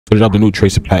Put out the new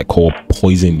tracer pack called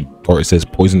Poison, or it says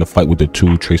poison the fight with the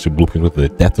 2 tracer blueprints with a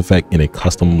death effect and a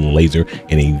custom laser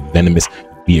and a venomous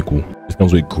vehicle. This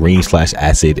comes with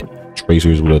green/acid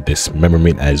tracers with a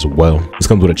dismemberment as well. This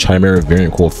comes with a Chimera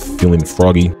variant called FEELIN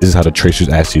FROGGY. This is how the tracers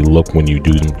actually look when you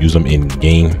use them in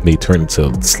game. They turn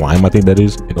into slime, I think that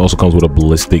is. It also comes with a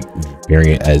ballistic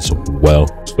variant as well.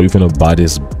 So you're gonna buy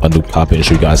this bundle, pop it, and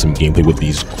show you guys some gameplay with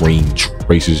these green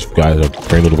tracers. If you guys are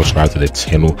brand new to subscribe to the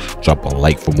channel, drop a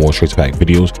like for more tracer pack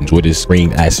videos. Enjoy this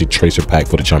green acid tracer pack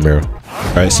for the Chimera.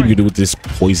 All right, see what you can do with this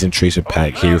poison tracer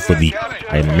pack here for the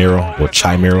CHIMERA or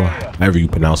CHIMERA, however you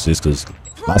pronounce this, because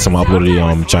last time I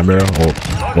uploaded CHIMERA or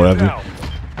whatever,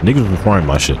 niggas was requiring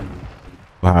my shit.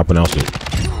 How I pronounce it.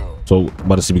 So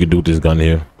about to see what we can do with this gun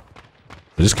here.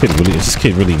 Is this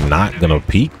kid really not gonna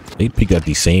peek? They peeked at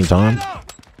the same time.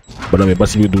 But I mean, about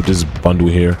to see what we can do with this bundle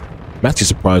here. I'm actually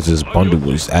surprised this bundle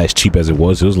was as cheap as it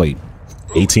was. It was like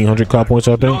 1,800 car points,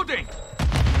 I think.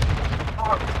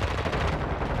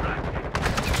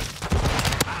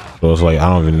 So it's like, I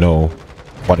don't even know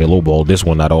why they lowballed this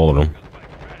one, not all of them.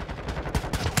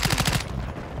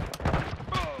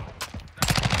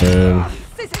 And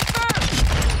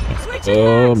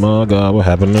oh my god, what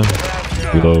happened there?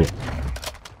 Reload.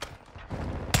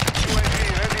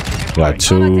 Got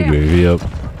 2 UAV up.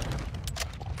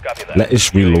 Let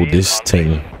us reload this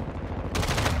thing.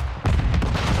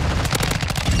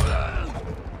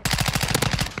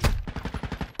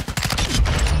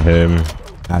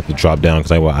 I have to drop down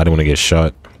because I didn't want to get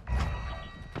shot.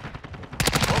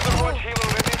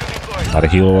 Got a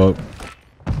helo up.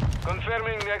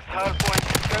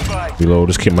 Reload.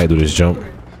 This kid might do this jump.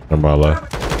 Remember I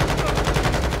left.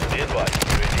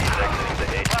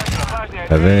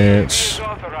 Advance.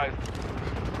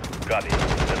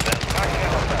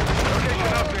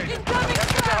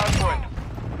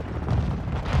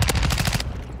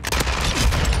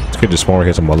 This kid just spawned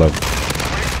here to my left.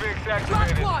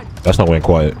 That's not went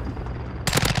quiet.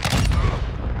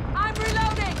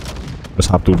 Let's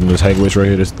hop through this hagwitch right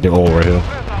here. They're all right here.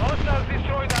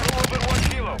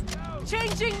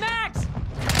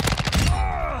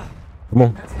 Come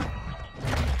on.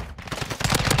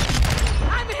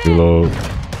 Reload.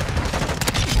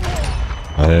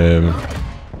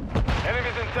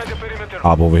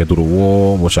 Hop over here through the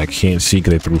wall, which I can't see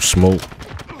because they threw smoke.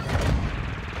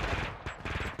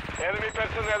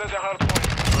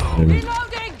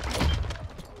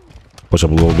 Push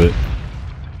up a little bit.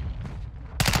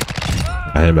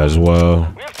 I him as well.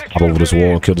 Hop over this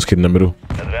wall, kill this kid in the middle.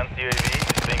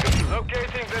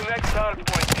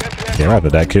 Yeah, rather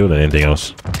that kill than anything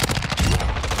else.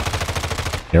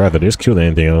 Yeah, rather this kill than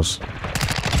anything else.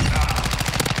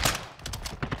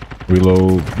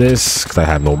 Reload this because I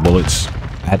have no bullets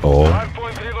at all.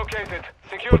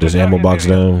 Put this ammo box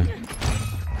down.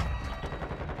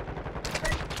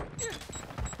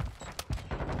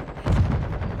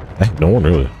 Hey, no one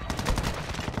really.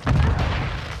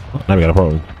 Oh, now we got a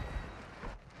problem.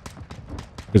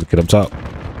 There's a kid up top.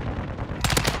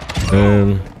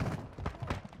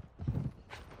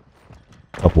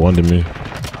 Couple under me.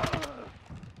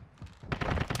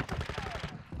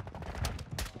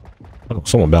 Oh,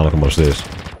 someone bound to come upstairs.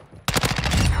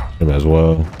 Him as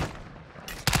well.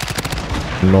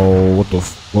 No, what the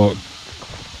fuck?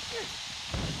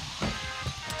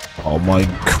 Oh my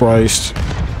Christ.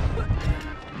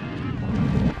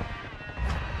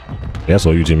 Yeah, that's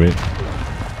all you, teammate.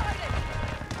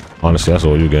 Honestly, that's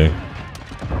all you, gang.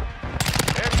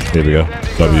 Here we go.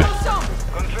 W.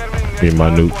 Give me my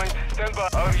nuke.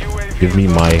 Give me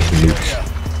my nuke.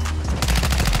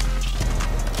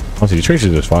 Honestly, the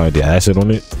tracers just fired the acid on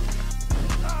it.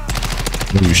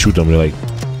 When you shoot them, they like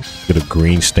get a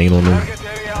green stain on them. I'm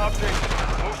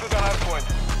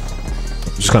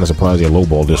just kind of surprised they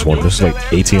lowballed this one. This is like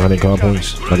 1,800 car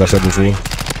points, like I said before.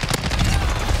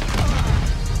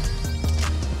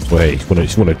 So hey, if you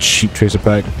want a cheap tracer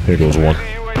pack, here goes one.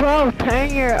 Bro,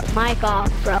 turn your mic off,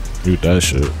 bro. Dude, that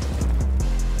shit.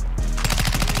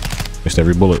 Missed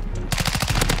every bullet.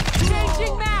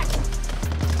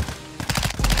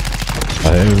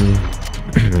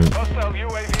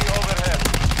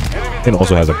 It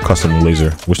also has a custom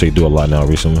laser, which they do a lot now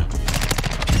recently.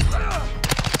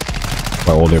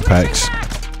 By all their packs.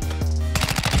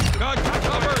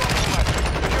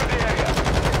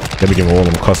 They be giving all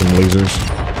them custom lasers.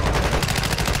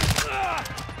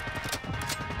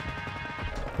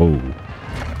 Oh.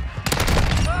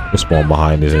 The spawn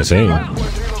behind is insane.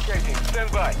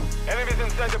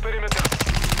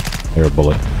 Here, a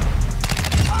bullet.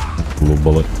 Blue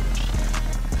bullet.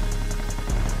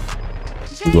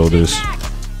 Reload this.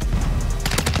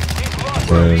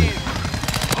 And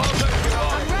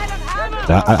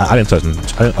I didn't touch them.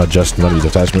 I didn't adjust none of these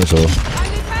attachments, so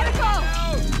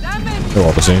they're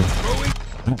all the same.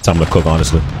 Time to cook,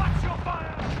 honestly.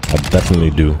 I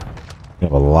definitely do. We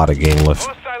have a lot of game left.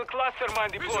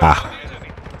 Ah.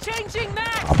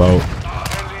 How about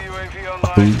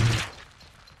food?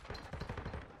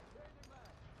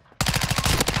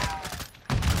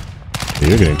 Yeah,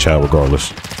 you're getting child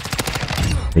regardless.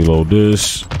 Reload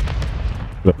this.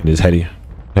 Put up in his heady.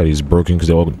 Heady's broken because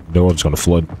they're all just gonna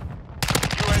flood.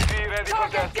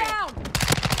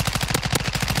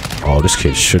 Oh, this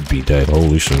kid should be dead.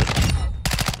 Holy shit.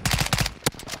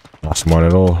 Not smart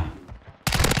at all.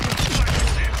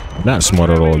 Not smart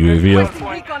at all, UAV up.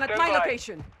 Copy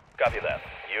that.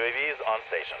 UAV is on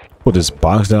station. Put this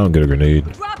box down and get a grenade.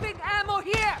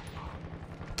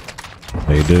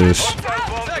 Hey, this.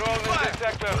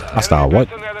 Hostile, what?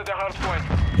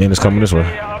 And it's coming this way.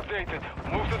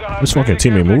 This fucking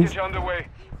teammate move.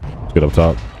 Let's get up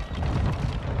top.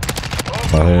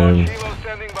 By him.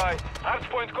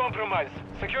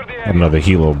 Another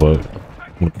helo, but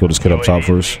I'm gonna kill this kid up top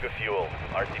first.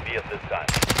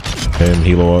 And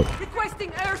helo up.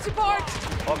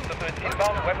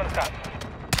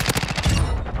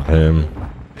 Him.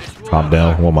 Top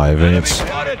down. Want my advance.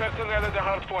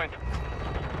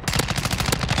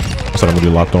 So I'm gonna be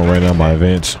locked on right now. My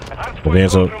advance.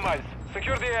 Advance up.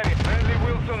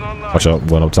 Watch out.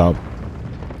 Went up top.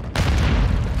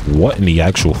 What in the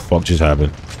actual fuck just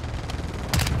happened?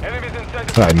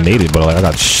 I naded, but like I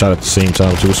got shot at the same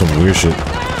time too. Some weird shit.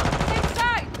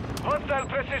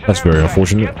 That's very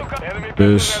unfortunate.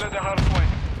 This.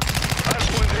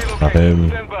 Not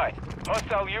him. I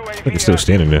think he's still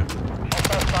standing there.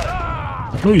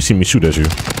 I know you see me shoot at you.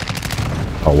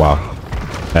 Oh wow.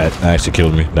 That actually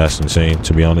killed me. That's insane,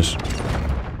 to be honest.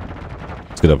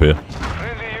 Let's get up here.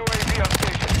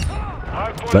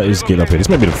 Let us get up here. This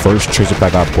might be the first tracer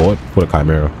pack I bought for the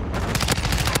Chimera.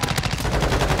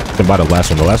 I didn't buy the last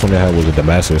one. The last one they had was a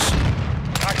Damascus.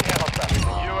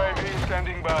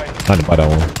 I didn't buy that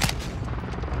one.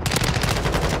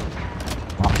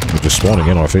 They're just spawning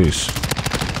in our face.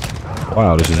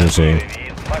 Wow, this is insane.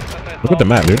 Look at the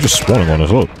map. They're just spawning on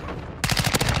us. Look.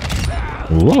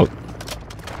 Look.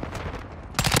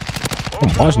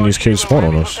 I'm watching these kids spawn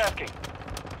on us.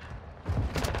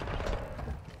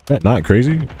 That not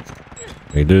crazy?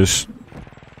 Hey, this.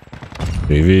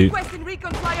 UAV.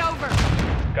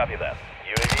 Copy that.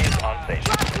 UAV is on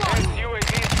station.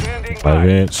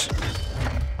 Advance.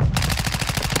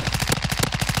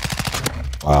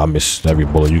 Wow, I missed every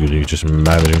bullet you could do. Just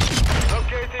mad at him.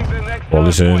 Roll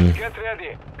this in. Copy.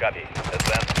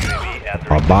 Advanced UAV entering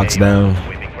My box down.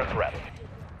 Sweeping for threat.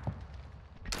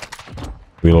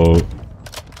 Reload.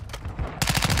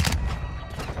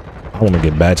 I want to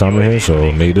get bad time in here,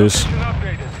 so made this. Yep.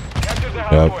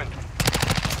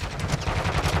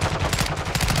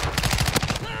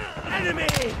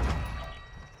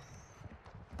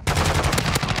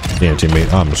 Damn,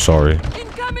 teammate, I'm sorry.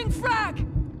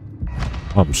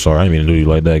 I'm sorry, I didn't mean to do you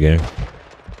like that game.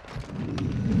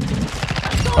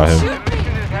 Got him.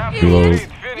 Reload.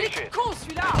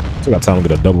 Still got time to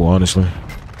get a double, honestly.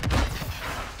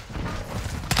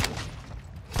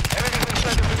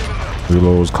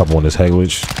 Reloads, couple on this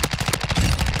Haglage.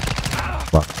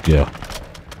 Yeah.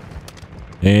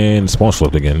 And spawn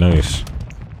slipped again, nice.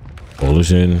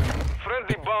 Collision.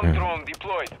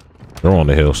 They're on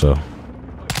the hill, so.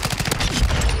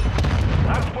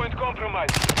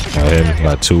 Got him,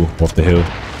 got two off the hill.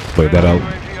 Played that out.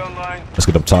 Let's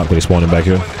get up top, they spawning back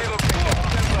here.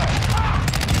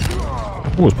 I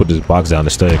always put this box down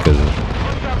instead, because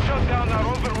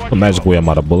the magic way I'm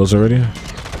out of bullets already.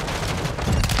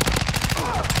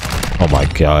 Oh my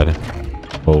god.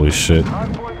 Holy shit.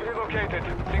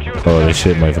 Holy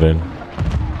shit, my friend.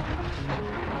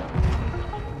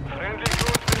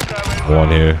 One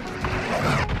here.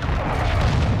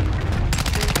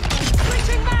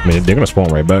 I mean, they're gonna spawn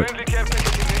right back.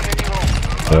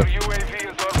 Yep.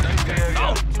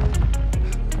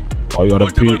 Oh, you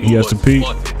gotta peek. He has to peek.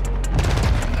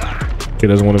 He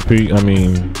doesn't want to peek. I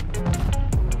mean,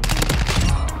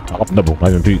 oh, double. Not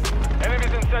even peek.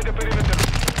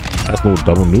 Nice little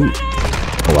double nuke.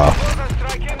 Oh wow.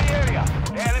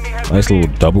 Nice little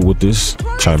double with this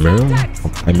Chimera.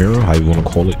 Chimera, how you want to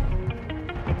call it.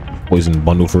 Poison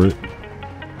bundle for it.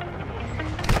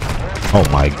 Oh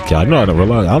my god. No, I don't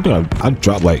realize. I don't think I've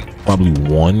dropped like probably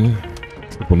one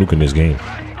triple nuke in this game.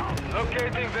 I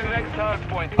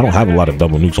don't have a lot of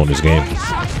double nukes on this game.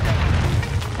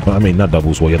 I mean, not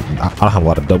doubles. Well, I don't have a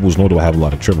lot of doubles, nor do I have a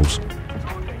lot of triples.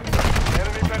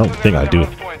 I don't think I do.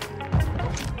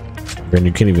 And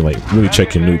you can't even like really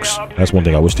check your nukes. That's one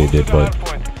thing I wish they did, but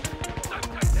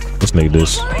this nigga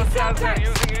this.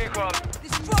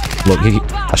 Look,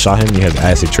 I shot him. He has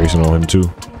acid tracing on him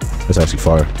too. That's actually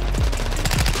fire.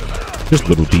 Just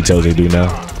little details they do now.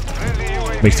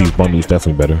 Makes these bundles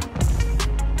definitely better.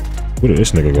 Where did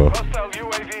this nigga go?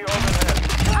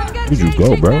 Where'd you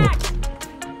go, bro?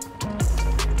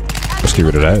 Let's get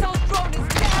rid of that.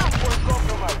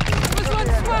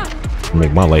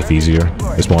 Make my life easier.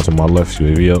 This one to my left,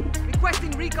 UAV up.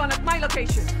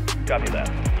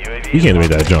 You can't make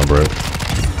that jump, bro.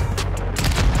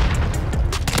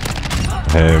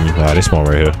 This one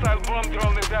right here.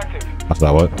 That's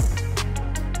not what.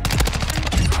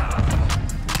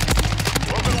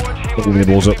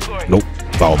 Balls up. Nope.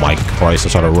 Oh my Christ! I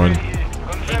try to run.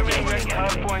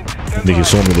 Nigga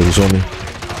saw me. Nigga saw me.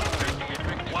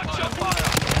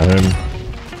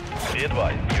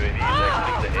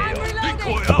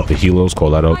 Up the helos.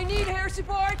 Call that up.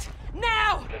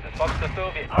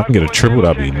 I can get a triple.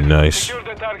 That'd be nice.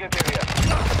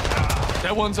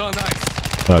 That one's on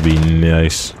ice. That'd be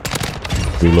nice.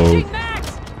 Reload.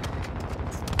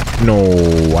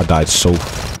 No, I died so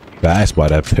fast by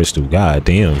that pistol. God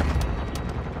damn.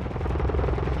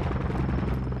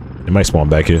 They might spawn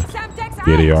back here.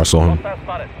 Yeah, they are. I saw him.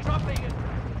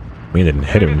 We didn't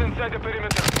hit him.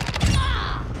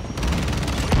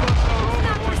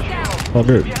 Oh,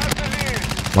 good.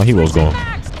 My hero's gone.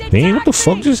 Dang, what the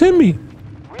fuck just hit me?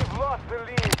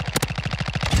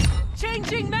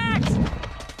 Changing max.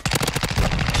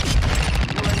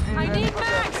 I need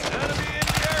max.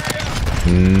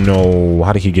 No,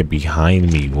 how did he get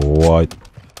behind me? What?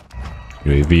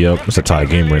 UAV up. It's a tie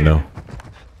game right now.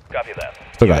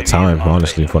 Still got time,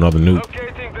 honestly, for another nuke.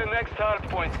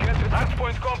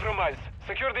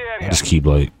 I just keep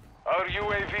like.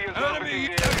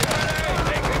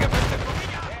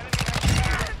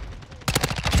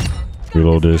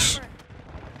 Reload this.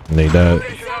 Nade that.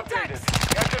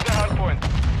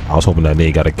 I was hoping that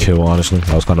Nade got a kill, honestly.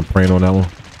 I was kind of praying on that one.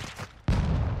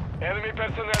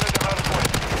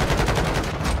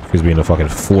 He's being a fucking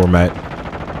format.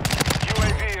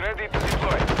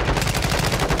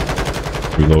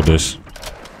 Reload this.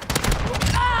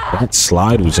 That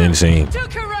slide was insane.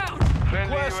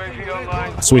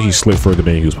 I swear he slid further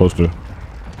than he was supposed to.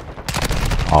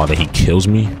 Oh, then he kills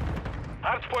me.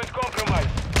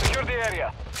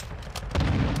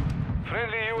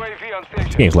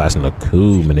 This game's lasting a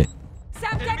cool minute.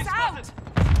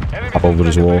 Hop over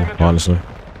this wall, honestly.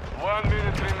 1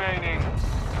 minute remaining.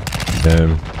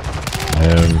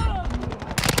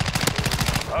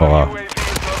 Oh wow.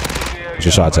 Get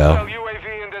your shots out.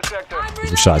 Get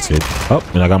your shots hit. Oh,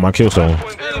 and I got my kill zone.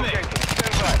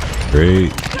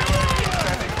 Great.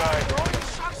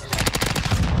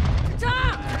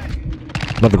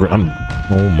 Another great.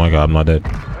 Oh my god, I'm not dead.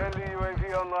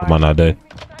 Am I not dead?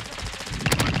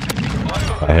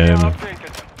 By him.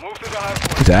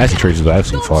 These acid tracers are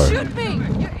actually fire.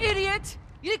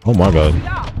 Oh my god.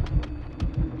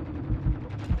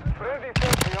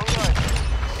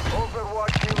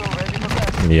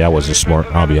 Yeah, I wasn't smart,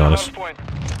 I'll be honest.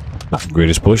 Not the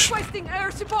greatest push.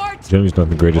 Jimmy's not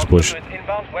the greatest push.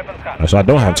 So I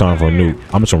don't have time for a nuke.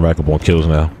 I'm just gonna rack up on kills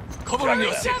now. I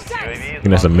think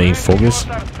that's the main focus.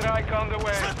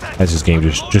 As this game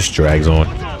just drags on.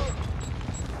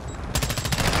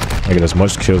 I get as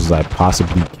much kills as I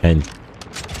possibly can.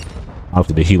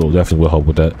 After the helo definitely will help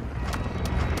with that.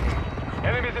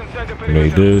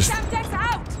 Made this.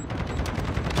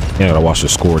 Yeah, I gotta watch the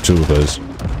score too because I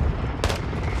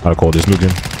gotta call this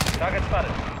nuking.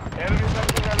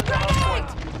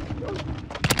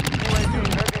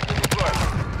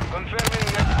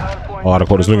 Oh, I gotta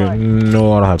call this nuking.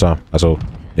 No, I don't have time. That's all.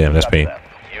 Damn, that's pain.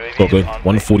 So good.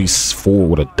 144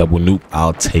 with a double nuke.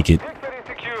 I'll take it.